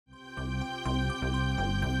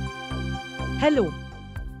Hello,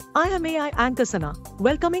 I am AI anchor Sana,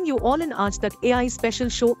 welcoming you all in Aaj Tak AI's special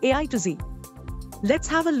show AI to Z. Let's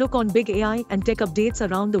have a look on big AI and tech updates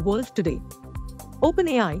around the world today.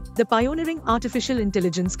 OpenAI, the pioneering artificial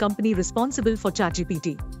intelligence company responsible for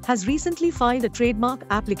ChatGPT, has recently filed a trademark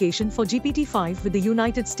application for GPT-5 with the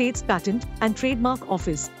United States Patent and Trademark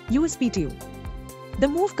Office, USPTO. The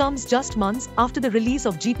move comes just months after the release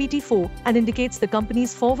of GPT-4 and indicates the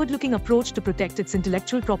company's forward-looking approach to protect its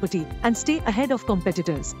intellectual property and stay ahead of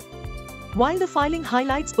competitors. While the filing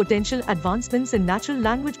highlights potential advancements in natural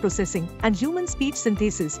language processing and human speech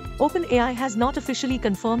synthesis, OpenAI has not officially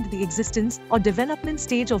confirmed the existence or development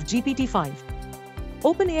stage of GPT-5.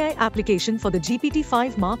 OpenAI application for the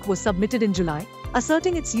GPT-5 mark was submitted in July,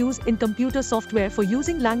 asserting its use in computer software for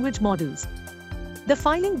using language models. The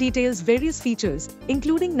filing details various features,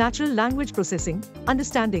 including natural language processing,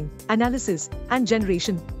 understanding, analysis, and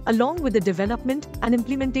generation, along with the development and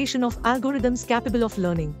implementation of algorithms capable of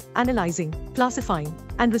learning, analyzing, classifying,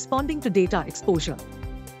 and responding to data exposure.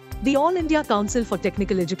 The All India Council for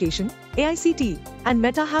Technical Education, AICTE, and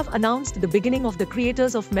Meta have announced the beginning of the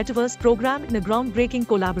Creators of Metaverse program in a groundbreaking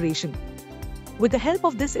collaboration. With the help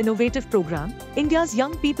of this innovative program, India's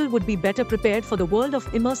young people would be better prepared for the world of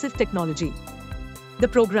immersive technology. The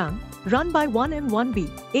program, run by 1M1B,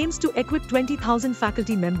 aims to equip 20,000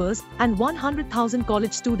 faculty members and 100,000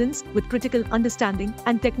 college students with critical understanding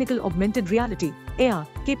and technical augmented reality (AR)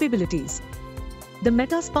 capabilities. The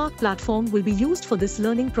Meta Spark platform will be used for this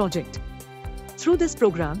learning project. Through this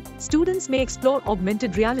program, students may explore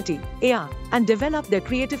augmented reality (AR) and develop their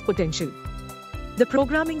creative potential. The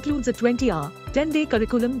program includes a 20-hour, 10-day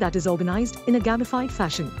curriculum that is organized in a gamified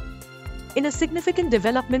fashion. In a significant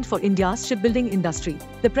development for India's shipbuilding industry,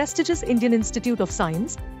 the prestigious Indian Institute of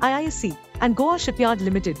Science, IISc, and Goa Shipyard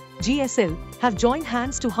Limited, GSL, have joined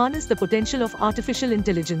hands to harness the potential of artificial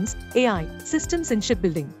intelligence, AI, systems in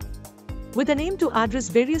shipbuilding. With an aim to address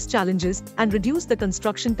various challenges and reduce the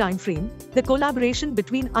construction timeframe, the collaboration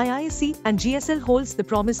between IISc and GSL holds the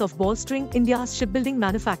promise of bolstering India's shipbuilding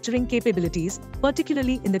manufacturing capabilities,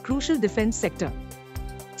 particularly in the crucial defense sector.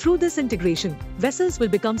 Through this integration, vessels will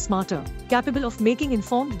become smarter, capable of making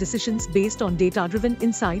informed decisions based on data-driven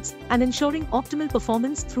insights and ensuring optimal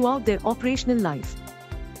performance throughout their operational life.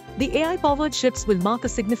 The AI-powered ships will mark a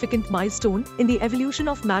significant milestone in the evolution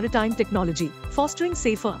of maritime technology, fostering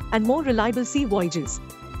safer and more reliable sea voyages.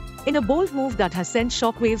 In a bold move that has sent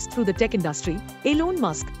shockwaves through the tech industry, Elon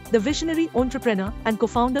Musk, the visionary entrepreneur and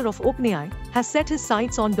co-founder of OpenAI, has set his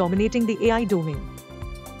sights on dominating the AI domain.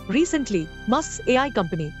 Recently, Musk's AI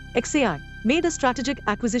company, xAI, made a strategic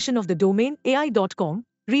acquisition of the domain AI.com,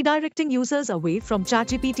 redirecting users away from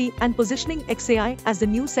ChatGPT and positioning xAI as the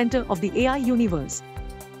new center of the AI universe.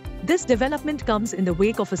 This development comes in the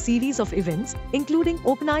wake of a series of events, including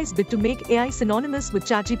OpenAI's bid to make AI synonymous with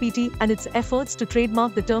ChatGPT and its efforts to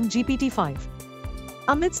trademark the term GPT-5.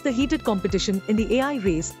 Amidst the heated competition in the AI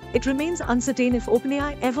race, it remains uncertain if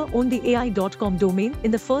OpenAI ever owned the AI.com domain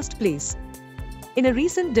in the first place. In a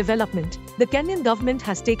recent development, the Kenyan government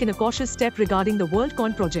has taken a cautious step regarding the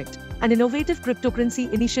WorldCoin project, an innovative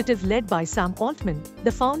cryptocurrency initiative led by Sam Altman,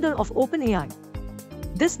 the founder of OpenAI.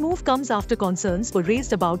 This move comes after concerns were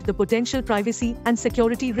raised about the potential privacy and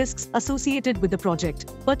security risks associated with the project,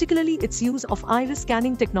 particularly its use of iris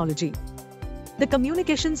scanning technology. The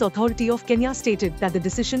Communications Authority of Kenya stated that the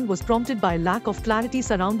decision was prompted by a lack of clarity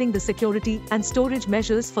surrounding the security and storage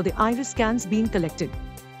measures for the iris scans being collected.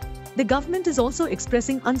 The government is also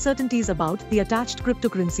expressing uncertainties about the attached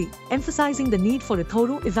cryptocurrency, emphasizing the need for a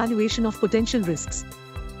thorough evaluation of potential risks.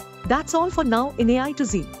 That's all for now in AI to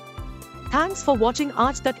Z. Thanks for watching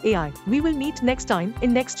Aaj Tak AI. We will meet next time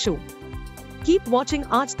in next show. Keep watching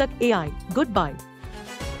Aaj Tak AI. Goodbye.